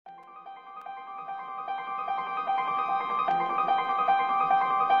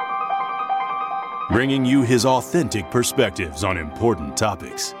bringing you his authentic perspectives on important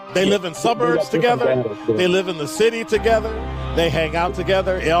topics. They live in suburbs together. They live in the city together. They hang out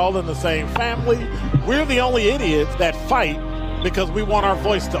together, all in the same family. We're the only idiots that fight because we want our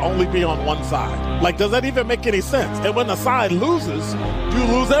voice to only be on one side. Like, does that even make any sense? And when the side loses, you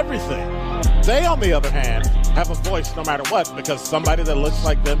lose everything. They, on the other hand, have a voice no matter what because somebody that looks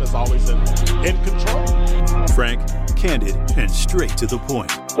like them is always in control. Frank, candid, and straight to the point.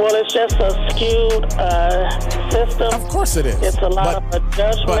 Well, it's just a skewed system. Of course it is. It's a lot of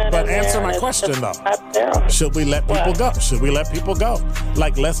judgment. But answer my question, though. Should we let people go? Should we let people go?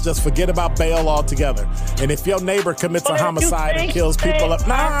 Like, let's just forget about bail altogether. And if your neighbor commits a homicide and kills people up,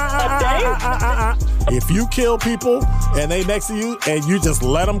 if you kill people and they next to you and you just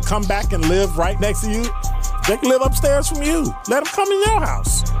let them come back and live right next to you, they can live upstairs from you. Let them come in your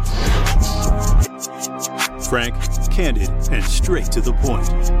house. Frank, candid, and straight to the point.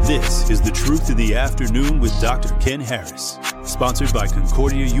 This is The Truth in the Afternoon with Dr. Ken Harris. Sponsored by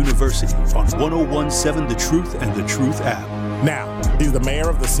Concordia University on 101.7 The Truth and The Truth app. Now, he's the mayor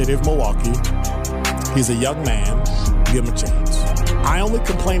of the city of Milwaukee. He's a young man. Give him a chance. I only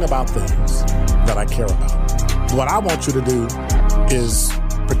complain about things that I care about. What I want you to do is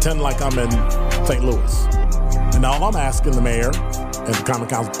pretend like I'm in St. Louis. And all I'm asking the mayor and the Common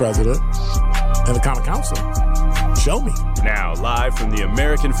Council president and the Common Council, show me. Now, live from the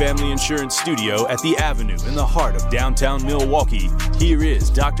American Family Insurance Studio at the Avenue in the heart of downtown Milwaukee, here is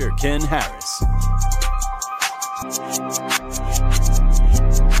Dr. Ken Harris.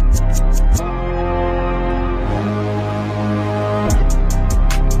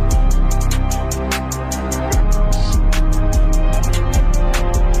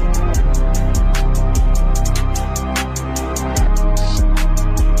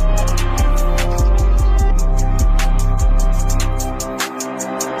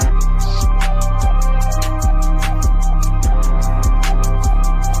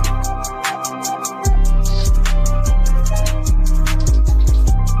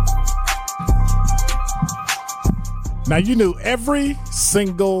 Now, you knew every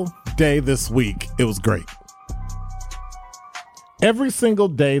single day this week, it was great. Every single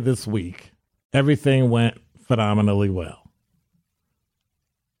day this week, everything went phenomenally well.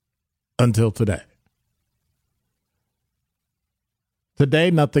 Until today.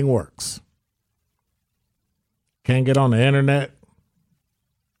 Today, nothing works. Can't get on the internet.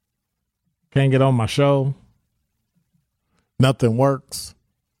 Can't get on my show. Nothing works.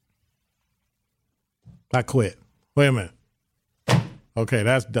 I quit. Wait a minute. Okay,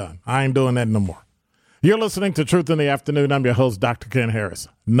 that's done. I ain't doing that no more. You're listening to Truth in the Afternoon. I'm your host, Dr. Ken Harris.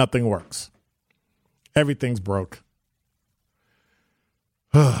 Nothing works. Everything's broke.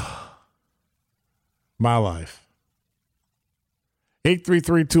 My life.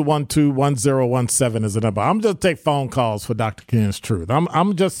 833-212-1017 is the number. I'm just take phone calls for Dr. Ken's Truth.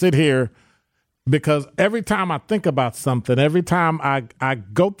 I'm just sit here because every time I think about something, every time I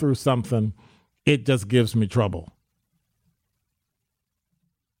go through something, it just gives me trouble.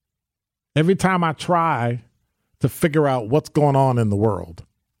 Every time I try to figure out what's going on in the world,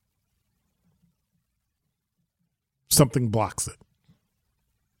 something blocks it.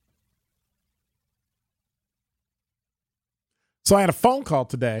 So I had a phone call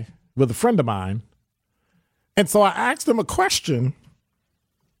today with a friend of mine, and so I asked him a question,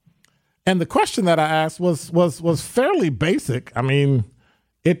 and the question that I asked was fairly basic. I mean,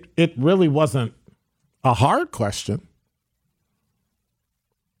 it really wasn't a hard question.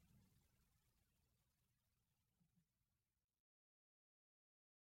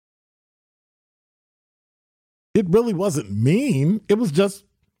 It really wasn't mean. It was just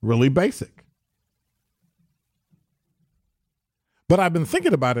really basic. But I've been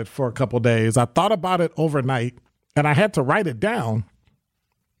thinking about it for a couple of days. I thought about it overnight, and I had to write it down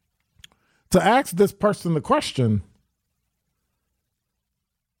to ask this person the question,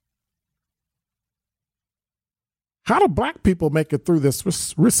 how do black people make it through this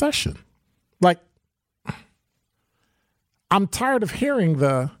recession? Like, I'm tired of hearing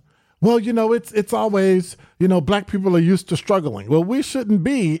well, it's always, black people are used to struggling. Well, we shouldn't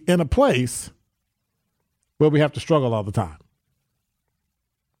be in a place where we have to struggle all the time.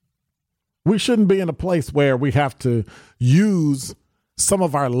 We shouldn't be in a place where we have to use some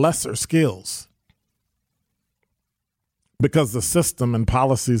of our lesser skills because the system and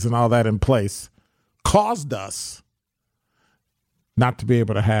policies and all that in place caused us not to be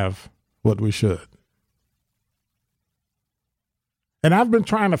able to have what we should. And I've been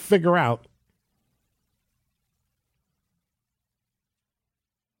trying to figure out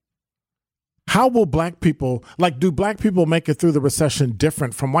how will black people, do black people make it through the recession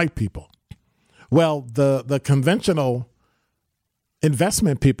different from white people? Well, the conventional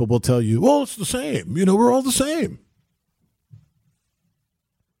investment people will tell you, well, it's the same. We're all the same.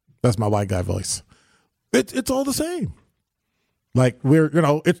 That's my white guy voice. It's all the same. Like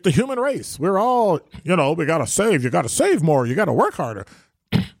it's the human race. We're all, we got to save. You got to save more. You got to work harder.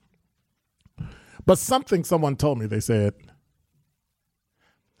 But someone told me, they said,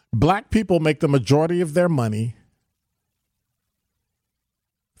 black people make the majority of their money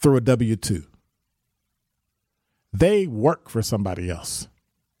through a W-2. They work for somebody else.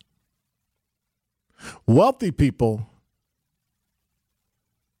 Wealthy people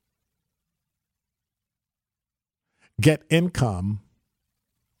get income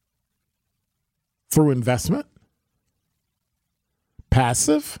through investment,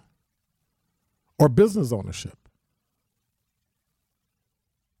 passive, or business ownership.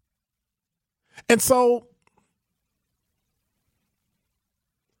 And so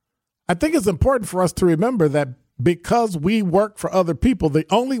I think it's important for us to remember that because we work for other people, the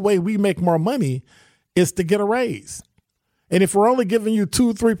only way we make more money is to get a raise. And if we're only giving you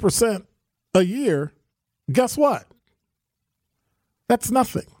 2-3% a year, guess what? That's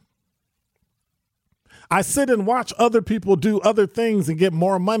nothing. I sit and watch other people do other things and get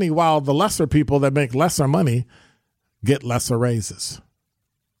more money while the lesser people that make lesser money get lesser raises.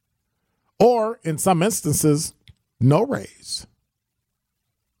 Or in some instances, no raise.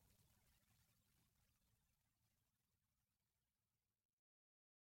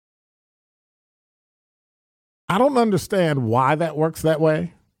 I don't understand why that works that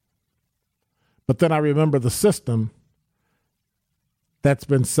way. But then I remember the system that's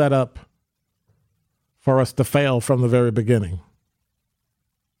been set up for us to fail from the very beginning.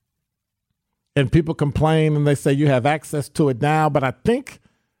 And people complain and they say you have access to it now, but I think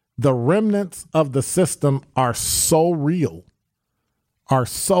the remnants of the system are so real, are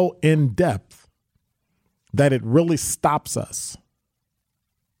so in depth, that it really stops us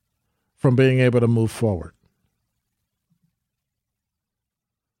from being able to move forward.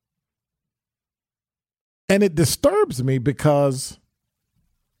 And it disturbs me because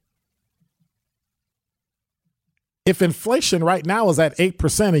if inflation right now is at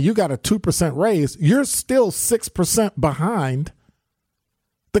 8% and you got a 2% raise, you're still 6% behind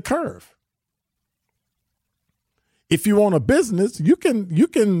the curve. If you own a business, you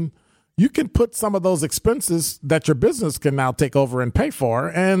can put some of those expenses that your business can now take over and pay for,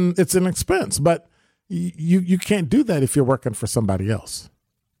 and it's an expense. But you can't do that if you're working for somebody else.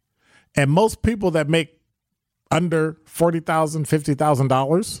 And most people that make under $40,000,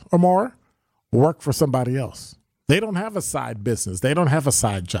 $50,000 or more work for somebody else. They don't have a side business. They don't have a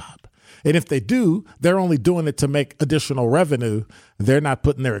side job. And if they do, they're only doing it to make additional revenue. They're not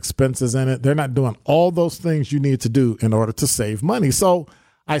putting their expenses in it. They're not doing all those things you need to do in order to save money. So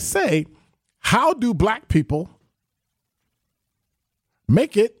I say, how do black people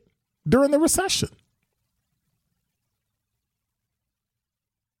make it during the recession?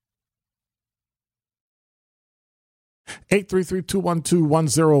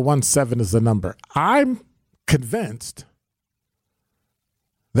 (833-212-1017) is the number. I'm convinced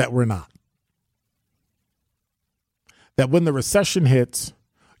that we're not. That when the recession hits,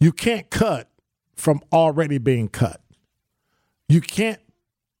 you can't cut from already being cut. You can't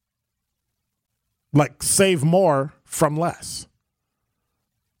save more from less.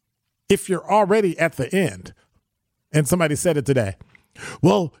 If you're already at the end, and somebody said it today,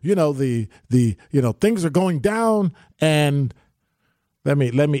 well, the things are going down, and let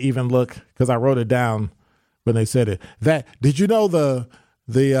me even look, because I wrote it down when they said it. That did you know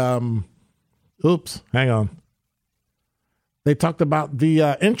hang on. They talked about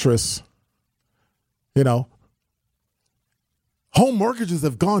the interest. Home mortgages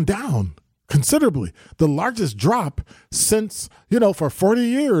have gone down considerably. The largest drop since, for 40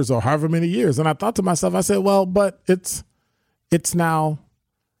 years or however many years. And I thought to myself, I said, well, but it's now,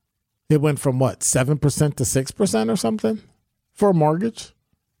 it went from 7% to 6% or something for a mortgage.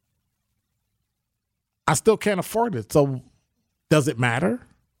 I still can't afford it. So does it matter?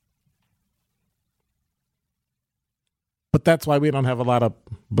 But that's why we don't have a lot of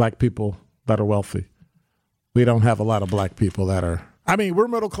black people that are wealthy. We don't have a lot of black people that are, we're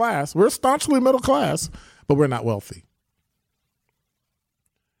middle class. We're staunchly middle class, but we're not wealthy.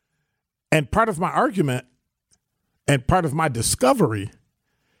 And part of my argument and part of my discovery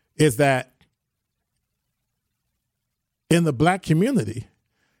is that in the black community,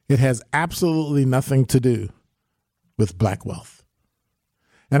 it has absolutely nothing to do with black wealth.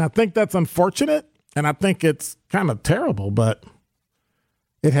 And I think that's unfortunate, and I think it's kind of terrible, but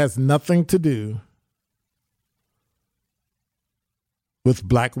it has nothing to do with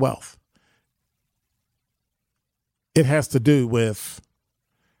black wealth. It has to do with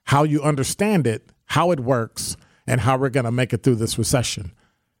how you understand it, how it works, and how we're going to make it through this recession.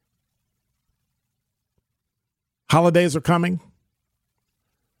 Holidays are coming.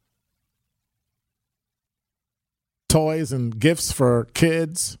 Toys and gifts for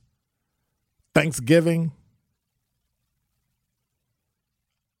kids. Thanksgiving.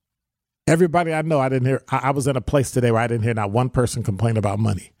 Everybody I know, I was in a place today where I didn't hear not one person complain about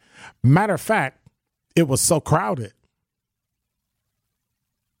money. Matter of fact, it was so crowded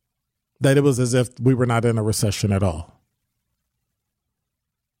that it was as if we were not in a recession at all.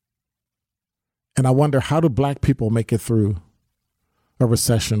 And I wonder, how do black people make it through a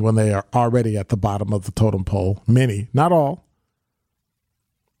recession when they are already at the bottom of the totem pole? Many, not all,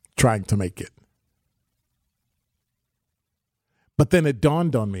 trying to make it. But then it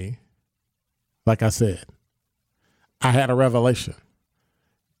dawned on me, like I said, I had a revelation.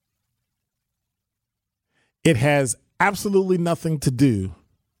 It has absolutely nothing to do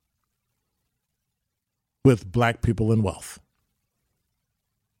with black people in wealth.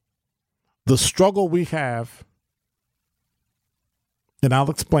 The struggle we have, and I'll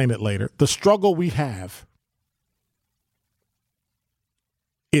explain it later, the struggle we have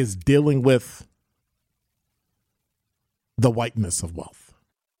is dealing with the whiteness of wealth.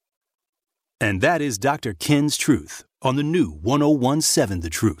 And that is Dr. Ken's Truth on the new 1017 The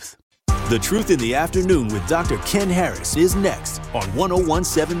Truth. The Truth in the Afternoon with Dr. Ken Harris is next on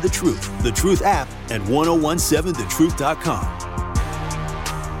 1017 The Truth, The Truth app, and 1017thetruth.com.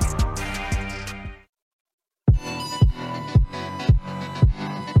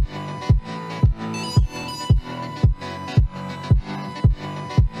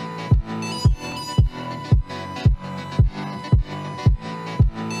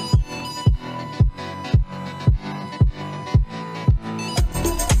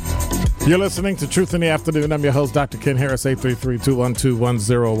 You're listening to Truth in the Afternoon. I'm your host, Dr. Ken Harris.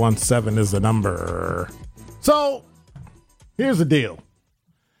 833-212-1017 is the number. So here's the deal.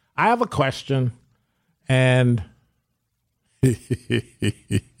 I have a question, and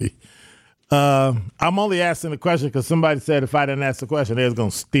I'm only asking the question because somebody said if I didn't ask the question, they was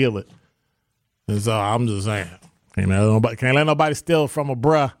going to steal it. And so I'm just saying, can't let nobody steal from a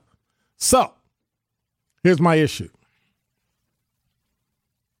bruh. So here's my issue.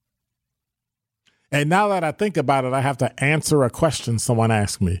 And now that I think about it, I have to answer a question someone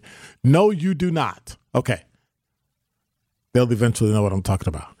asked me. No, you do not. Okay. They'll eventually know what I'm talking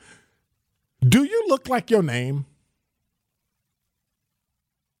about. Do you look like your name?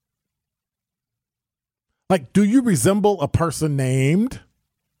 Like, do you resemble a person named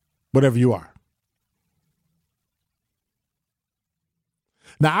whatever you are?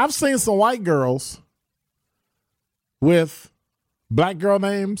 Now, I've seen some white girls with black girl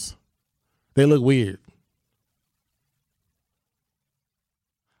names. They look weird.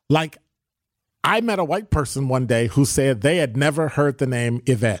 Like, I met a white person one day who said they had never heard the name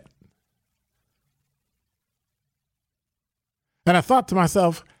Yvette. And I thought to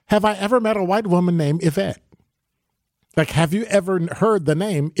myself, have I ever met a white woman named Yvette? Like, have you ever heard the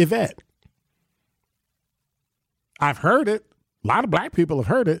name Yvette? I've heard it. A lot of black people have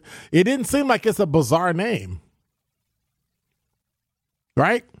heard it. It didn't seem like it's a bizarre name.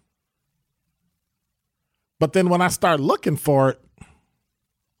 Right? But then when I start looking for it,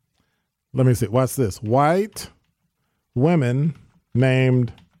 let me see. What's this? White women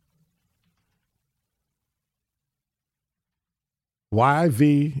named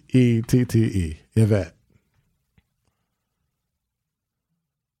Yvette. Yvette.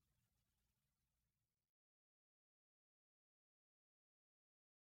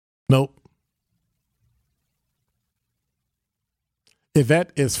 Nope.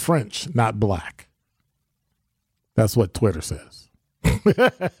 Yvette is French, not black. That's what Twitter says.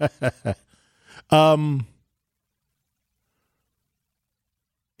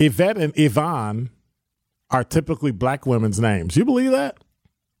 Yvette and Yvonne are typically black women's names. You believe that?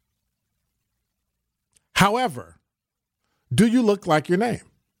 However, do you look like your name?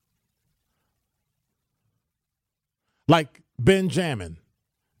 Like Benjamin.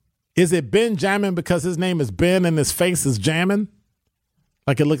 Is it Benjamin because his name is Ben and his face is jamming?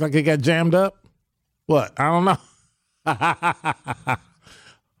 Like it looked like it got jammed up? What? I don't know.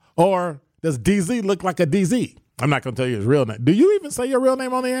 Or does DZ look like a DZ? I'm not going to tell you his real name. Do you even say your real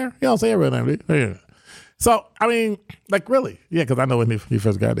name on the air? You don't say your real name, do you? Yeah. So, I mean, like, really? Yeah, because I know when he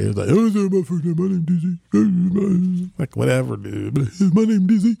first got there, he was like, oh, my first name, my name DZ. Like, whatever, dude. My name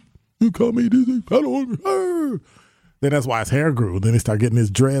DZ. You call me DZ. I don't want to. Then that's why his hair grew. Then he started getting his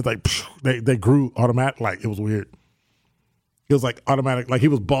dreads. Like, they grew automatic. Like, it was weird. It was like automatic. Like, he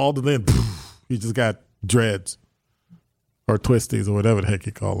was bald and then he just got dreads. or twisties or whatever the heck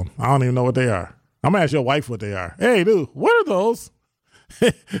you call them. I don't even know what they are. I'm going to ask your wife what they are. Hey, dude, what are those?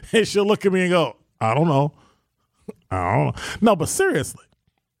 And she'll look at me and go, I don't know. No, but seriously,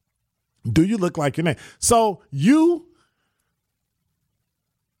 do you look like your name? So you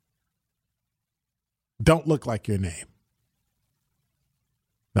don't look like your name.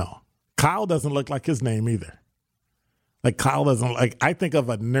 No. Kyle doesn't look like his name either. Like Kyle doesn't like, I think of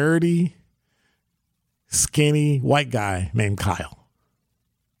a nerdy, skinny white guy named Kyle.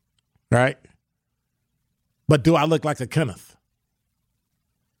 Right? But do I look like a Kenneth?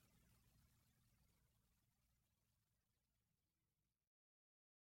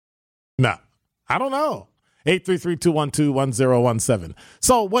 No, I don't know. 833-212-1017.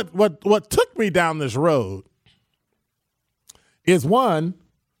 So what took me down this road is one,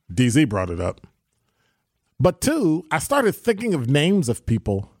 DZ brought it up. But two, I started thinking of names of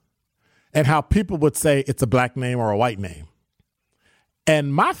people and how people would say it's a black name or a white name.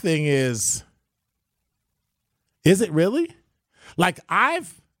 And my thing is it really? Like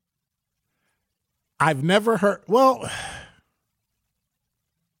I've never heard, well,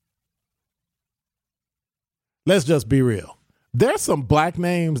 let's just be real. There's some black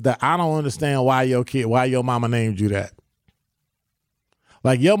names that I don't understand why your mama named you that.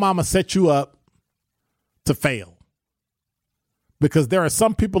 Like your mama set you up to fail. Because there are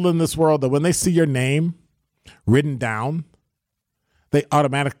some people in this world that when they see your name written down, they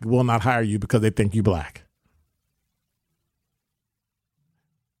automatically will not hire you because they think you black.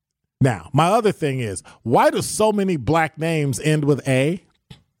 Now, my other thing is, why do so many black names end with A?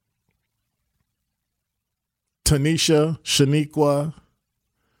 Tanisha, Shaniqua,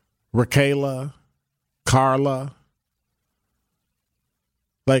 Raquela, Carla.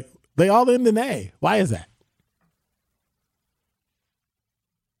 Like, they all end in A. Why is that?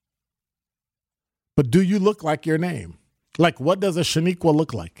 But do you look like your name? Like, what does a Shaniqua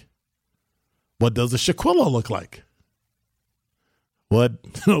look like? What does a Shaquilla look like? What?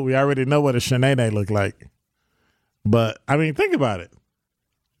 We already know what a Shanae look like. But, I mean, think about it.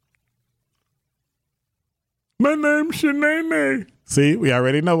 My name's Shanae. See, we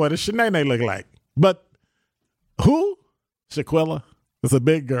already know what a Shanae look like. But who? Shaquilla. It's a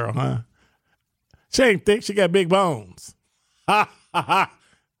big girl, huh? She ain't thick. She got big bones. Ha, ha, ha.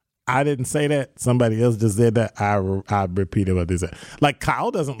 I didn't say that. Somebody else just said that. I repeated what they said. Like,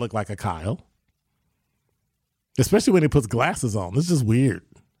 Kyle doesn't look like a Kyle. Especially when he puts glasses on. It's just weird.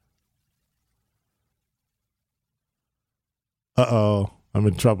 Uh-oh. I'm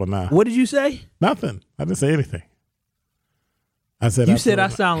in trouble now. What did you say? Nothing. I didn't say anything. I said you said I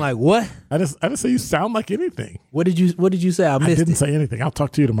sound like what? I didn't say you sound like anything. What did you say? I missed it. I didn't say anything. I'll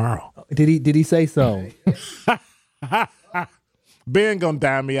talk to you tomorrow. Did he say so? Ben gonna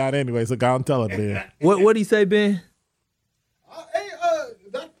dime me out anyway, so go and tell it, Ben. What did he say, Ben?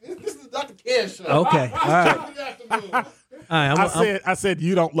 This is Dr. Ken show. Okay, all right. I said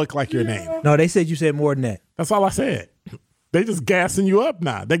you don't look like your name. No, they said you said more than that. That's all I said. They just gassing you up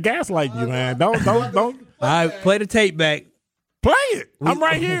now. They gaslighting you, man. Don't. All right, play the tape back. Play it. I'm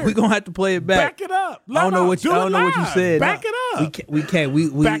right here. We're gonna have to play it back. Back it up. I don't know what you said. Back it up. We can't. We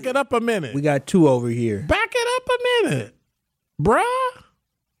back it up a minute. We got two over here. Back it up a minute, bruh.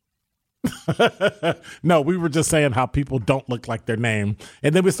 No, we were just saying how people don't look like their name,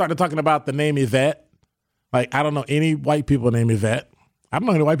 and then we started talking about the name Yvette. Like, I don't know any white people named Yvette. I don't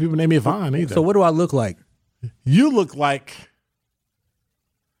know any white people named Yvonne either. So what do I look like? You look like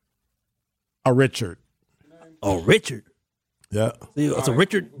a Richard. Oh, Richard. Yeah. So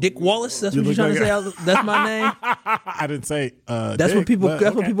Richard Dick Wallace. That's what you're trying to say. That's my name. I didn't say. That's Dick, what people. That's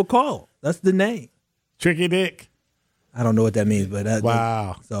okay. what people call. That's the name. Tricky Dick. I don't know what that means, but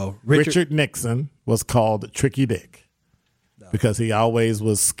wow. So Richard Nixon was called Tricky Dick because he always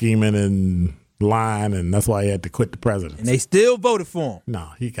was scheming and lying, and that's why he had to quit the presidency. And they still voted for him.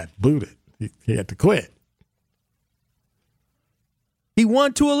 No, he got booted. He had to quit. He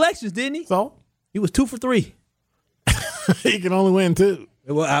won 2 elections, didn't he? So he was 2 for 3. He can only win 2.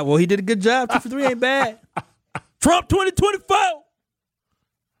 Well, he did a good job. 2 for 3 ain't bad. Trump 2024.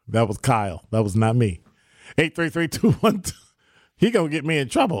 That was Kyle. That was not me. 833-212. He gonna get me in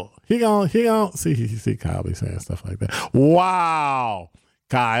trouble. He gonna see Kyle be saying stuff like that. Wow,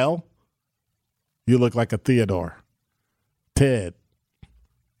 Kyle, you look like a Theodore. Ted.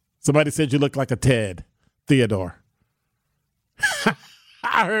 Somebody said you look like a Ted. Theodore.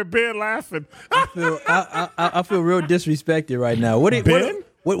 I heard Ben laughing. I feel real disrespected right now. What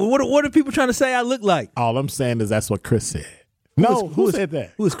are people trying to say I look like? All I'm saying is that's what Chris said. Who said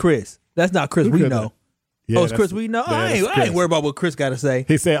that? Who is Chris? That's not Chris. We know. Yeah, it's Chris. We know. I ain't worried about what Chris got to say.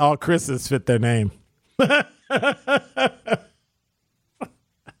 He said all Chris's fit their name.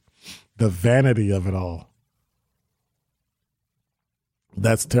 The vanity of it all.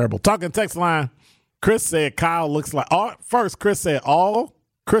 That's terrible. Talking text line. Chris said Kyle looks like. First, Chris said all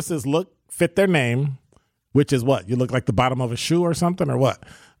Chris's look fit their name, which is what? You look like the bottom of a shoe or something, or what?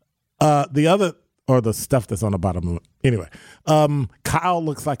 The other, or the stuff that's on the bottom of it. Anyway, Kyle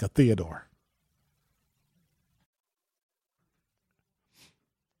looks like a Theodore.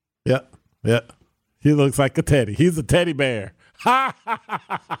 Yep. He looks like a teddy. He's a teddy bear.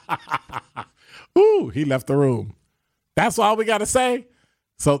 Ooh, he left the room. That's all we got to say.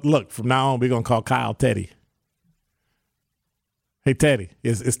 So, look, from now on, we're going to call Kyle Teddy. Hey, Teddy.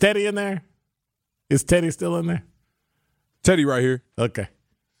 Is Teddy in there? Is Teddy still in there? Teddy right here. Okay.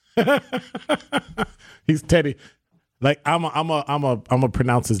 He's Teddy. Like, I'm a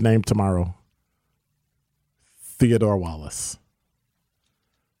pronounce his name tomorrow. Theodore Wallace.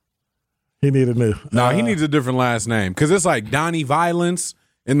 He needed a new. No, he needs a different last name. Because it's like Donnie Violence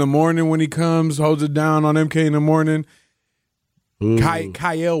in the morning when he comes, holds it down on MK in the morning.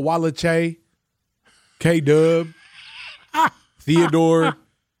 Kyle Wallace, K-Dub, Theodore,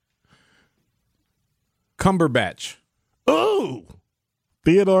 Cumberbatch. Ooh,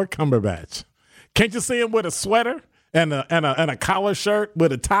 Theodore Cumberbatch. Can't you see him with a sweater and a collar shirt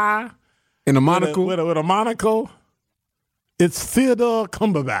with a tie? And a monocle? With a monocle. It's Theodore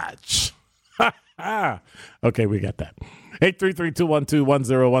Cumberbatch. Okay, we got that.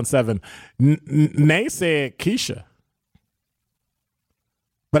 833-212-1017. Nay said Keisha.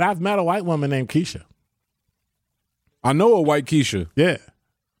 But I've met a white woman named Keisha. I know a white Keisha. Yeah.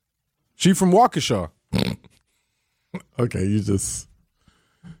 She from Waukesha. Okay,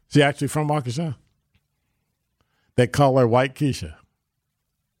 she actually from Waukesha? They call her White Keisha.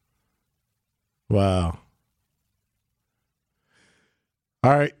 Wow.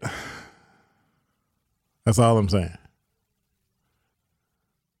 All right. That's all I'm saying.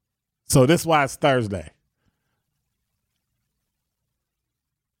 So this is why it's Thursday.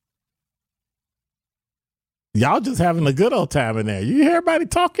 Y'all just having a good old time in there. You hear everybody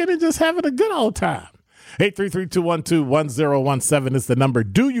talking and just having a good old time. 833-212-1017 is the number.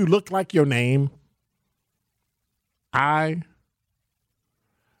 Do you look like your name? I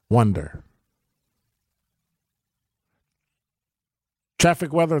wonder.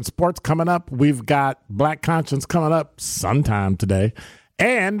 Traffic, weather, and sports coming up. We've got Black Conscience coming up sometime today.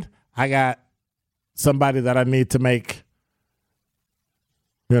 And I got somebody that I need to make,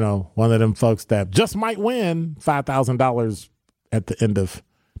 one of them folks that just might win $5,000 at the end of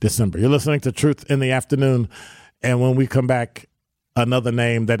December. You're listening to Truth in the Afternoon. And when we come back, another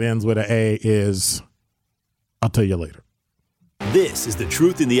name that ends with an A is, I'll tell you later. This is The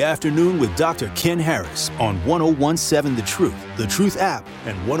Truth in the Afternoon with Dr. Ken Harris on 1017 The Truth, The Truth app,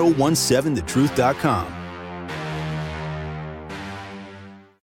 and 1017thetruth.com.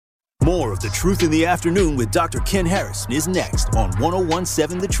 More of The Truth in the Afternoon with Dr. Ken Harris is next on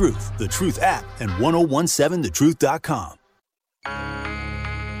 1017 The Truth, The Truth app, and 1017thetruth.com.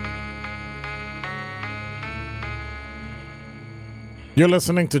 You're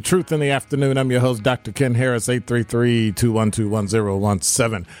listening to Truth in the Afternoon. I'm your host, Dr. Ken Harris,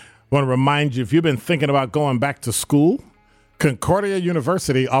 833-212-1017. I want to remind you, if you've been thinking about going back to school, Concordia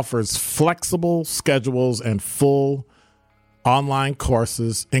University offers flexible schedules and full online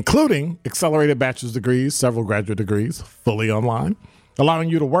courses, including accelerated bachelor's degrees, several graduate degrees, fully online, allowing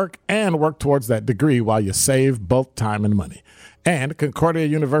you to work towards that degree while you save both time and money. And Concordia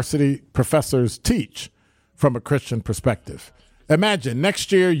University professors teach from a Christian perspective. Imagine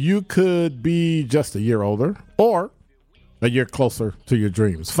next year you could be just a year older or a year closer to your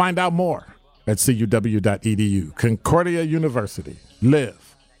dreams. Find out more at cuw.edu. Concordia University.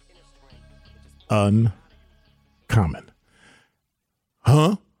 Live uncommon.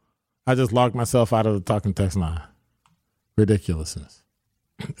 Huh? I just logged myself out of the talking text line. Ridiculousness.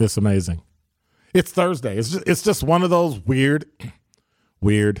 It's amazing. It's Thursday. It's just one of those weird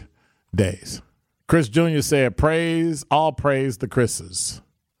days. Chris Jr. said, all praise the Chris's.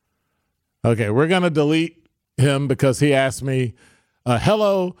 Okay, we're going to delete him because he asked me,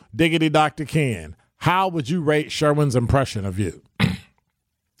 hello, Diggity Dr. Ken. How would you rate Sherwin's impression of you?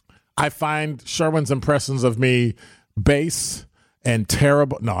 I find Sherwin's impressions of me base and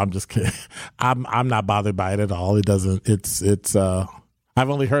terrible. No, I'm just kidding. I'm not bothered by it at all. It doesn't, I've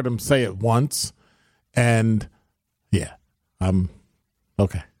only heard him say it once. And yeah, I'm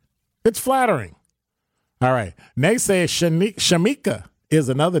okay. It's flattering. All right. Nay says Shamika is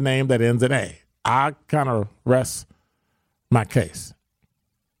another name that ends in A. I kind of rest my case.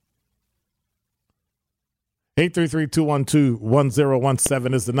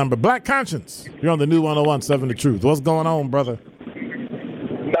 833-212-1017 is the number. Black Conscience, you're on the new 1017 The Truth. What's going on, brother?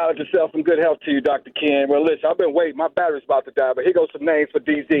 Knowledge yourself and good health to you, Dr. Ken. Well, listen, I've been waiting. My battery's about to die, but here goes some names for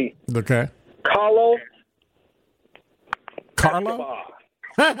DZ. Okay. Carlos Carlo?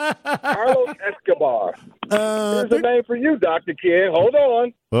 Carlos Escobar. Here's a name for you, Dr. Ken. Hold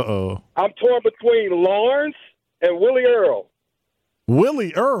on. Uh-oh. I'm torn between Lawrence and Willie Earl.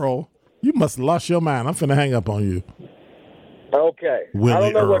 Willie Earl? You must have lost your mind. I'm finna hang up on you. Okay. Willie I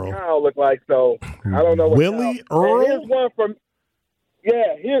don't know Earl. what Kyle looked like, so I don't know what Willie Kyle. Earl? And here's one from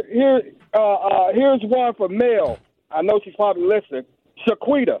here's one for Mel. I know she's probably listening.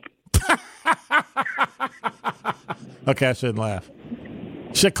 Shaquita. Okay, I shouldn't laugh.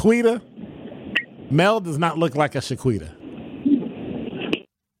 Shaquita? Mel does not look like a Shaquita.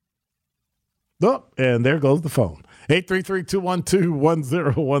 Oh, and there goes the phone.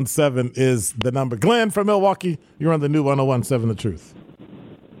 833-212-1017 is the number. Glenn from Milwaukee, you're on the new 1017 The Truth.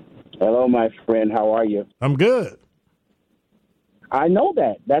 Hello, my friend. How are you? I'm good. I know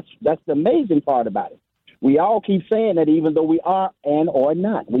that. That's the amazing part about it. We all keep saying that even though we are and or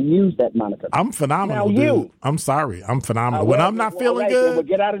not. We use that moniker. I'm phenomenal, now, dude. You. I'm sorry. I'm phenomenal. When I'm not feeling good, well,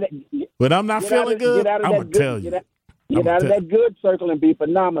 get out of that. When I'm not feeling good, I'm going to tell you. Get out of that good circle and be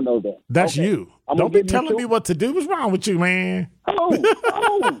phenomenal then. That's okay. you. Don't be telling me what to do. What's wrong with you, man? Oh.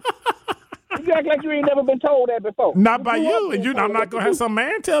 You act like you ain't never been told that before. Not by you. And I'm not going to have some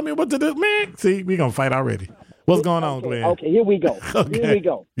man tell me what to do, man. See, we're going to fight already. What's going on, Glenn? Okay, here we go. Okay. Here we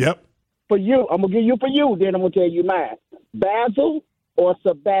go. Yep. For you, I'm going to give you for you, then I'm going to tell you mine. Basil or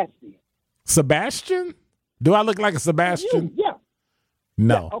Sebastian? Sebastian? Do I look like a Sebastian? Yeah.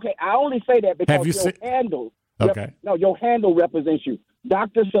 No. Yeah. Okay, I only say that because Have you your handle. Okay. Your handle represents you.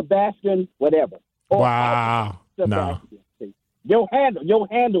 Dr. Sebastian, whatever. Or Wow. Sebastian. No. See, your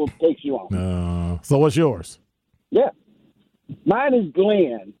handle takes you on. No. So what's yours? Yeah. Mine is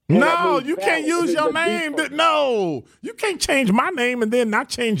Glenn. No, you can't use your name. No. You can't change my name and then not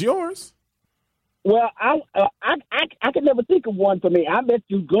change yours. Well, I can never think of one for me. I bet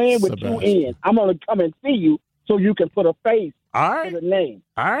you Glenn with two N's. I'm going to come and see you so you can put a face to the name.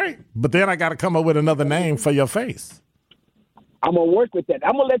 All right. But then I got to come up with another name for your face. I'm going to work with that.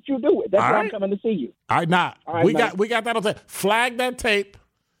 I'm going to let you do it. That's why I'm coming to see you. All right, now. We got that on tape. Flag that tape.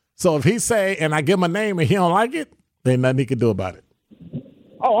 So if he say, and I give him a name and he don't like it, then nothing he can do about it.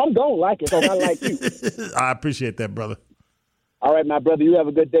 Oh, I'm going to like it because I like you. I appreciate that, brother. All right, my brother. You have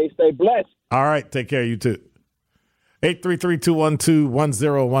a good day. Stay blessed. All right. Take care. You too.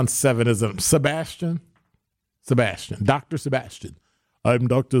 833-212-1017 is a Sebastian. Dr. Sebastian. I'm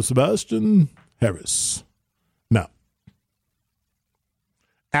Dr. Sebastian Harris. No.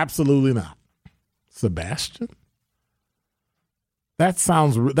 Absolutely not. Sebastian?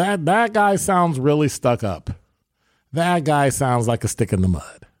 That guy sounds really stuck up. That guy sounds like a stick in the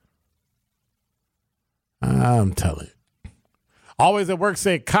mud. I'm telling you. Always at work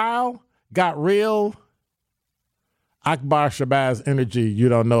say, Kyle got real Akbar Shabazz energy. You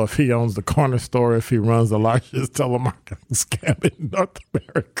don't know if he owns the corner store, if he runs the largest telemarketing scam in North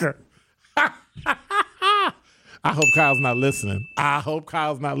America. I hope Kyle's not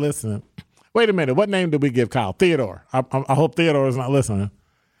listening. Wait a minute. What name did we give Kyle? Theodore. I hope Theodore is not listening.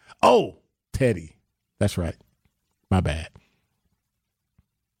 Oh, Teddy. That's right. My bad.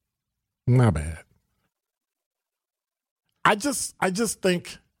 I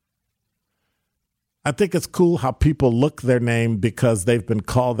think it's cool how people look their name because they've been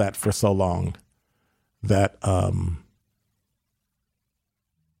called that for so long that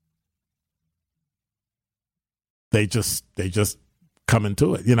they just come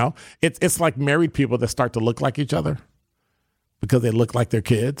into it, you know? It's like married people that start to look like each other because they look like their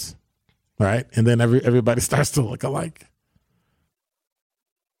kids, right? And then everybody starts to look alike.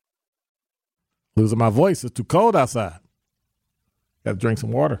 Losing my voice. It's too cold outside. Got to drink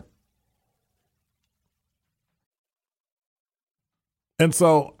some water. And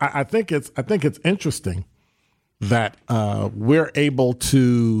so I think it's interesting that we're able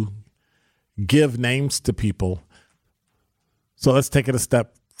to give names to people. So let's take it a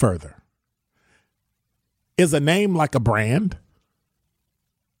step further. Is a name like a brand?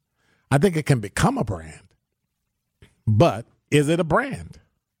 I think it can become a brand. But is it a brand?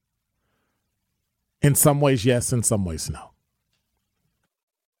 In some ways, yes. In some ways, no.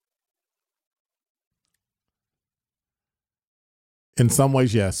 In some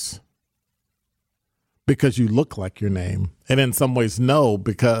ways, yes, because you look like your name. And in some ways, no,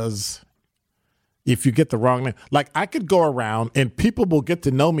 because if you get the wrong name, like I could go around and people will get to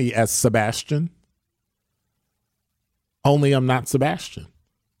know me as Sebastian, only I'm not Sebastian.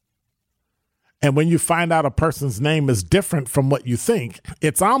 And when you find out a person's name is different from what you think,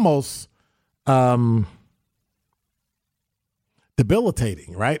 it's almost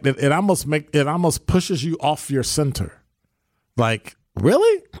debilitating, right? It almost pushes you off your center. Like,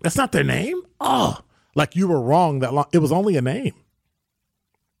 really? That's not their name? Oh, like you were wrong that long. It was only a name.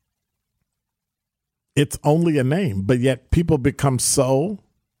 It's only a name, but yet people become so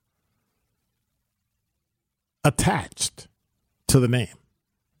attached to the name.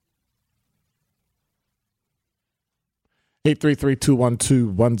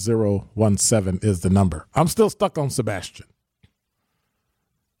 833-212-1017 is the number. I'm still stuck on Sebastian.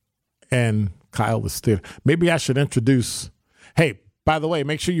 And Kyle is still. Maybe I should introduce. Hey, by the way,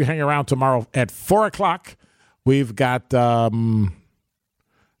 make sure you hang around tomorrow at 4 o'clock. We've got from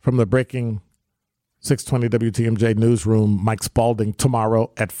the breaking 620 WTMJ newsroom, Mike Spalding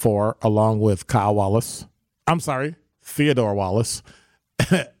tomorrow at 4, along with Kyle Wallace. I'm sorry, Theodore Wallace.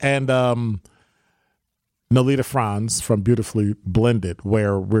 And Nolita Franz from Beautifully Blended,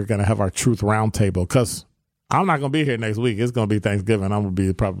 where we're going to have our Truth Roundtable. Because I'm not going to be here next week. It's going to be Thanksgiving. I'm going to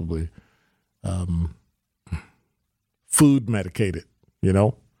be probably food medicated, you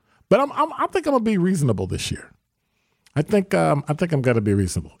know. But I think I'm going to be reasonable this year. I think I'm going to be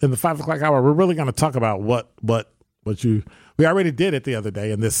reasonable. In the 5 o'clock hour, we're really going to talk about what we already did it the other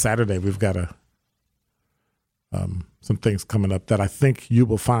day, and this Saturday we've got some things coming up that I think you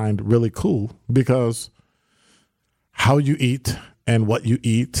will find really cool, because how you eat and what you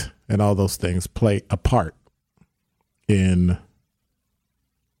eat and all those things play a part in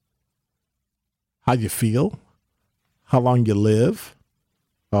how you feel, how long you live,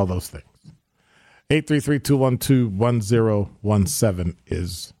 all those things. 833-212-1017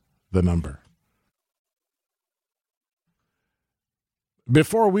 is the number.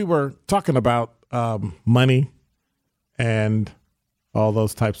 Before we were talking about money and all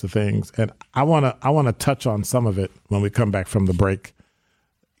those types of things, and I want to touch on some of it when we come back from the break.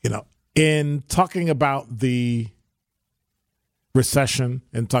 You know, in talking about the recession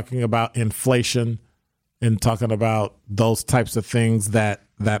and talking about inflation and talking about those types of things that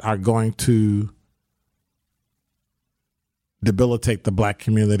are going to debilitate the black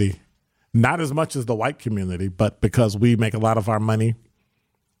community, not as much as the white community, but because we make a lot of our money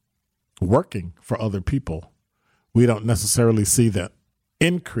working for other people, we don't necessarily see the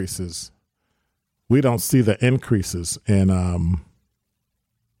increases. We don't see the increases in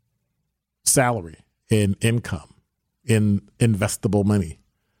salary, in income, in investable money,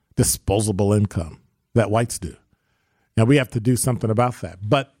 disposable income that whites do. And we have to do something about that.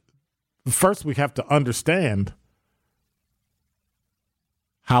 But first, we have to understand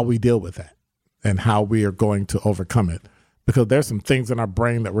how we deal with that and how we are going to overcome it, because there's some things in our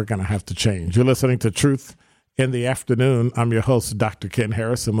brain that we're going to have to change. You're listening to Truth in the Afternoon. I'm your host, Dr. Ken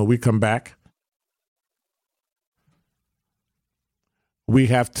Harris. And when we come back, we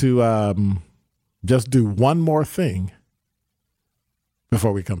have to just do one more thing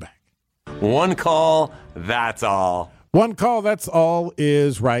before we come back. One call, that's all. One call, that's all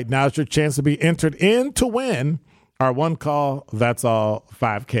is right. Now's your chance to be entered in to win our One Call, That's All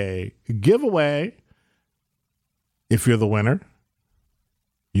 5K giveaway. If you're the winner,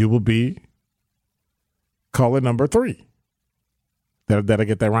 you will be caller number 3. Did I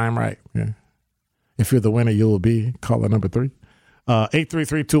get that rhyme right? Yeah. If you're the winner, you will be caller number 3.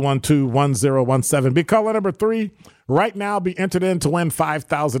 833-212-1017. Be caller number 3 right now. Be entered in to win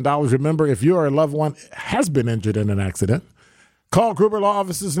 $5,000. Remember, if your loved one has been injured in an accident, call Gruber Law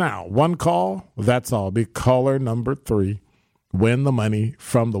Offices now. One call, that's all. Be caller number 3. Win the money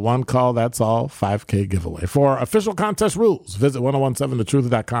from the One Call, That's All 5K giveaway. For official contest rules, visit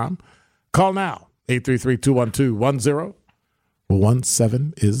 1017thetruth.com. Call now.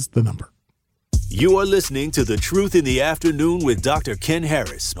 833-212-1017 is the number. You are listening to The Truth in the Afternoon with Dr. Ken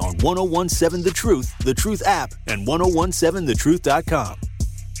Harris on 1017 The Truth app, and 1017thetruth.com.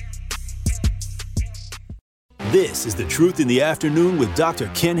 This is The Truth in the Afternoon with Dr.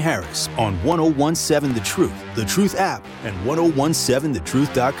 Ken Harris on 1017 The Truth app, and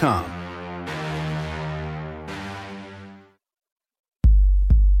 1017thetruth.com.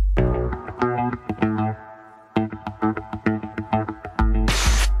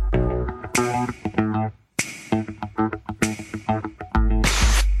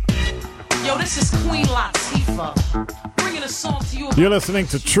 You're listening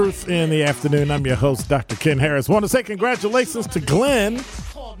to Truth in the Afternoon. I'm your host, Dr. Ken Harris. Want to say congratulations to Glenn.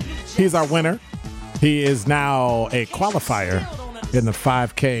 He's our winner. He is now a qualifier in the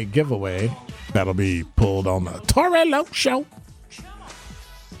 5K giveaway that'll be pulled on the Torello Show.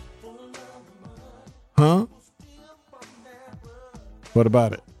 Huh? What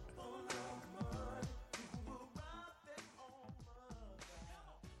about it?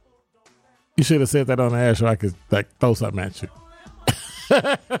 You should have said that on the air so I could throw something at you.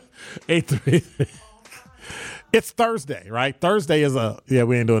 8-3. It's Thursday, right? Thursday is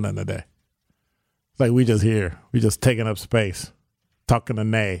we ain't doing nothing today. It's like we just here. We just taking up space. Talking to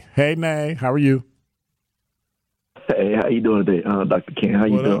Nay. Hey, Nay, how are you? Hey, how you doing today, Dr. Ken? How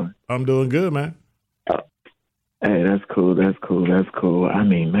you doing? I'm doing good, man. Hey, that's cool. I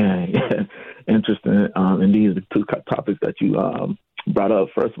mean, man, interesting. And these are the two topics that you brought up.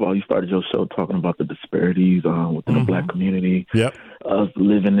 First of all, you started your show talking about the disparities within the Black community. Yep. Us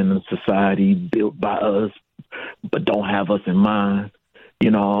living in a society built by us, but don't have us in mind.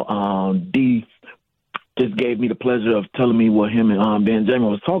 D just gave me the pleasure of telling me what him and Benjamin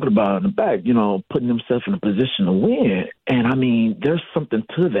was talking about in the back, putting himself in a position to win. And, I mean, there's something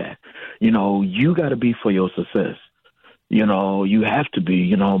to that. You got to be for your success. You have to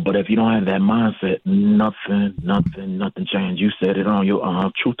be, but if you don't have that mindset, nothing changes. You said it on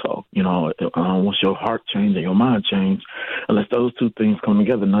your True Talk. Once your heart change and your mind change, unless those two things come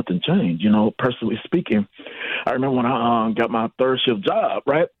together, nothing change. Personally speaking, I remember when I got my third shift job,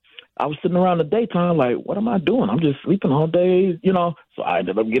 right? I was sitting around the daytime like, what am I doing? I'm just sleeping all day, So I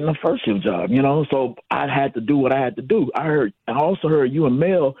ended up getting a first shift job, So I had to do what I had to do. I also heard you and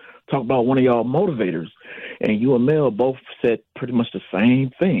Mel talk about one of y'all motivators, and you and Mel both said pretty much the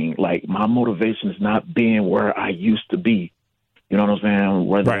same thing. Like, my motivation is not being where I used to be. You know what I'm saying?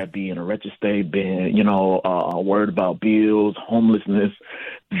 Whether that be in a wretched state, being, worried about bills, homelessness.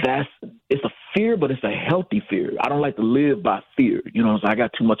 It's a fear, but it's a healthy fear. I don't like to live by fear. So I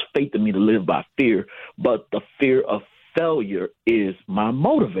got too much faith in me to live by fear. But the fear of failure is my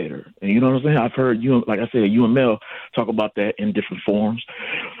motivator. And you know what I'm saying? I've heard you, like I said, you and Mel talk about that in different forms.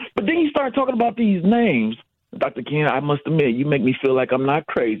 But then you start talking about these names. Dr. Ken, I must admit, you make me feel like I'm not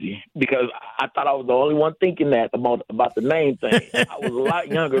crazy, because I thought I was the only one thinking that about the name thing. I was a lot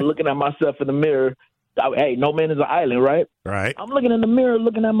younger looking at myself in the mirror. Hey, no man is an island, right? Right. I'm looking in the mirror,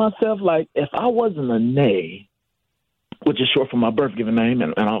 looking at myself like, if I wasn't a Nay, which is short for my birth given name,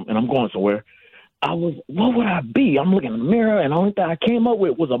 and I'm going somewhere, what would I be? I'm looking in the mirror, and the only thing I came up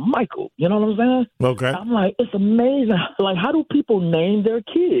with was a Michael. You know what I'm saying? Okay. I'm like, it's amazing. Like, how do people name their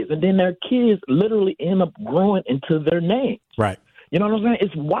kids? And then their kids literally end up growing into their name. Right. You know what I'm saying?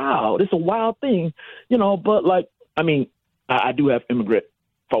 It's wild. It's a wild thing, but like, I mean, I do have immigrant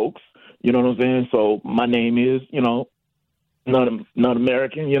folks, you know what I'm saying? So my name is, not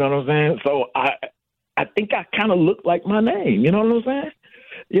American, you know what I'm saying? So I think I kind of look like my name, you know what I'm saying?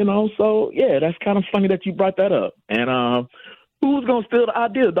 So, yeah, that's kind of funny that you brought that up. And who's going to steal the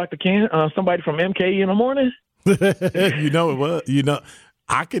idea, Dr. Ken? Somebody from MK in the morning? It was.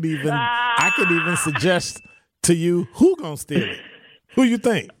 I could even suggest to you who going to steal it. Who you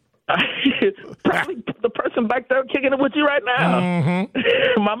think? Probably the person back there kicking it with you right now.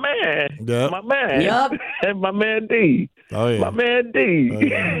 Mm-hmm. My man. Yep. My man. Yep. And my man D. Oh, yeah. My man D. Oh,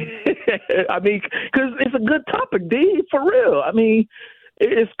 yeah. I mean, because it's a good topic, D, for real. I mean,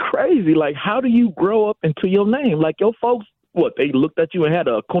 it's crazy. Like, how do you grow up into your name? Like, your folks, they looked at you and had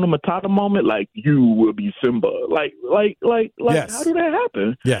a Hakuna Matata moment? Like, you will be Simba. Like, yes. How did that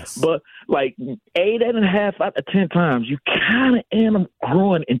happen? Yes. But, 8.5 out of 10 times, you kind of end up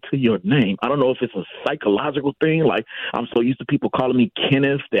growing into your name. I don't know if it's a psychological thing. Like, I'm so used to people calling me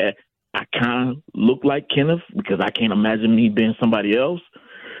Kenneth that I kind of look like Kenneth because I can't imagine me being somebody else.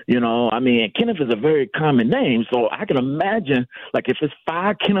 I mean, Kenneth is a very common name, so I can imagine, if it's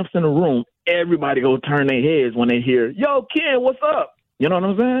 5 Kenneths in a room, everybody go turn their heads when they hear, yo, Ken, what's up? You know what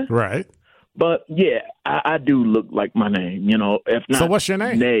I'm saying? Right. But, yeah, I do look like my name, if not. So what's your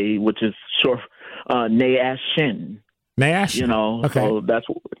name? Nay, which is short, Nay Ashen. Nay Ashen. Okay. So that's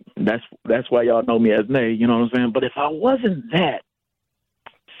why y'all know me as Nay, you know what I'm saying? But if I wasn't that,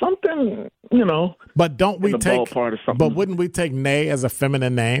 something, But wouldn't we take Nay as a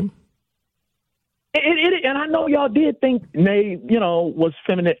feminine name? And I know y'all did think Nay, was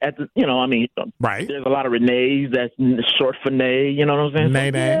feminine at the, right. There's a lot of Renees that's short for Nay, you know what I'm saying?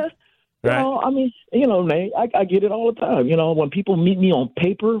 Nay, Nay. Yeah, I mean, Nay, I get it all the time. When people meet me on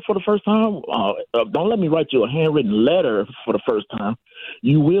paper for the first time, don't let me write you a handwritten letter for the first time.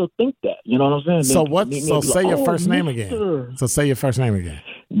 You will think that, you know what I'm saying? So say your first name again. So say your first name again.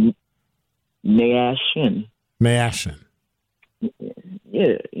 Nayashin. Nayashin.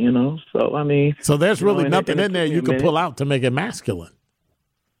 Yeah, so I mean. So there's really nothing in there you can pull out to make it masculine.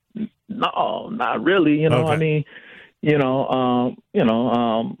 No, not really. Okay. I mean, and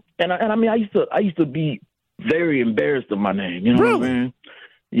I mean, I used to be very embarrassed of my name. You know really? what I mean?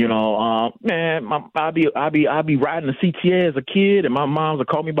 Man, I be riding the CTA as a kid, and my mom would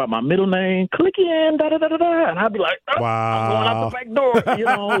call me by my middle name, Clicky in, da da da da da, and I'd be like, I'm going out the back door,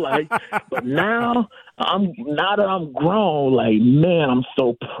 But now that I'm grown, man, I'm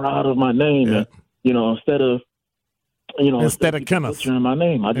so proud of my name. Yeah. And, instead of Kenneth, butchering my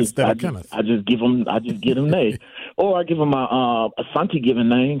name, I just give them name, or I give them my Asante given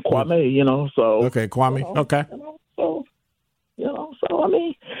name, Kwame. So okay, Kwame, okay.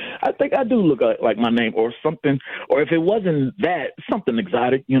 I think I do look like my name or something, or if it wasn't that, something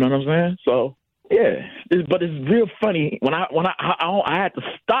exotic, you know what I'm saying? So, yeah. But it's real funny when I had to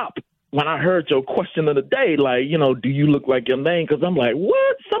stop when I heard your question of the day, do you look like your name? Because I'm like,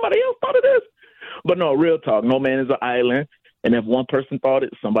 what? Somebody else thought of this? But no, real talk. No man is an island. And if one person thought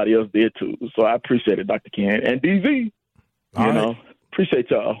it, somebody else did too. So I appreciate it, Dr. Ken. And DV, appreciate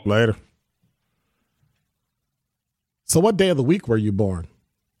y'all. Later. So what day of the week were you born,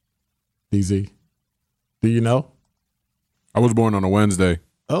 DZ? Do you know? I was born on a Wednesday.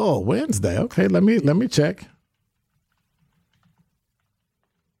 Oh, Wednesday. Okay, let me check.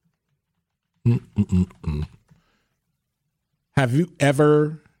 Have you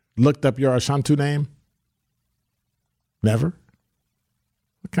ever looked up your Ashantu name? Never?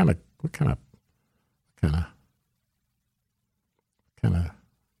 What kind of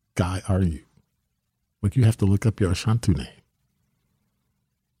guy are you? Like, you have to look up your Ashantu name.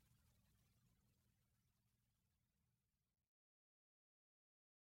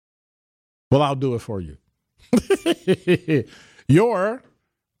 Well, I'll do it for you. Your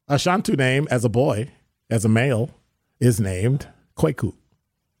Ashantu name as a boy, as a male, is named Kweku.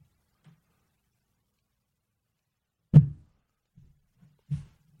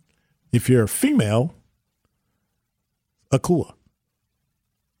 If you're a female, Akua.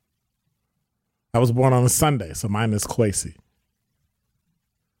 I was born on a Sunday, so mine is Kwesi.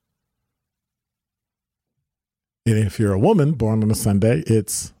 And if you're a woman born on a Sunday,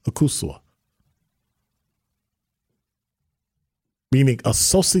 it's Akusua. Meaning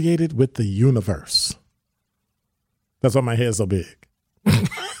associated with the universe. That's why my hair's so big.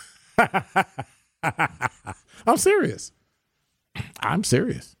 I'm serious.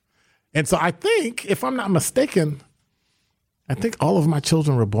 And so I think, if I'm not mistaken, I think all of my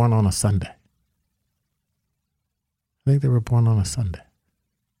children were born on a Sunday. I think they were born on a Sunday.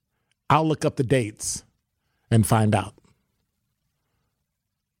 I'll look up the dates and find out.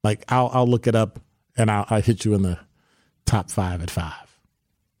 Like, I'll look it up and I'll hit you in the top 5 at 5.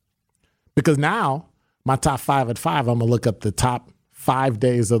 Because now, my top 5 at 5, I'm going to look up the top 5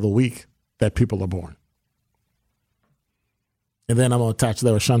 days of the week that people are born. And then I'm going to attach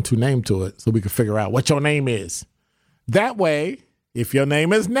their Ashantu name to it so we can figure out what your name is. That way, if your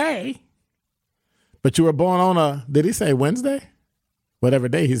name is Nay, but you were born on did he say Wednesday? Whatever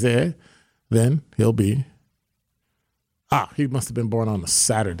day he said, then he'll be, he must have been born on a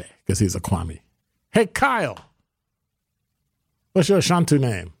Saturday because he's a Kwame. Hey, Kyle, what's your Ashantu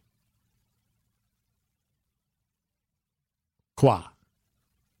name? Kwa.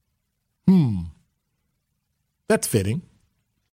 That's fitting.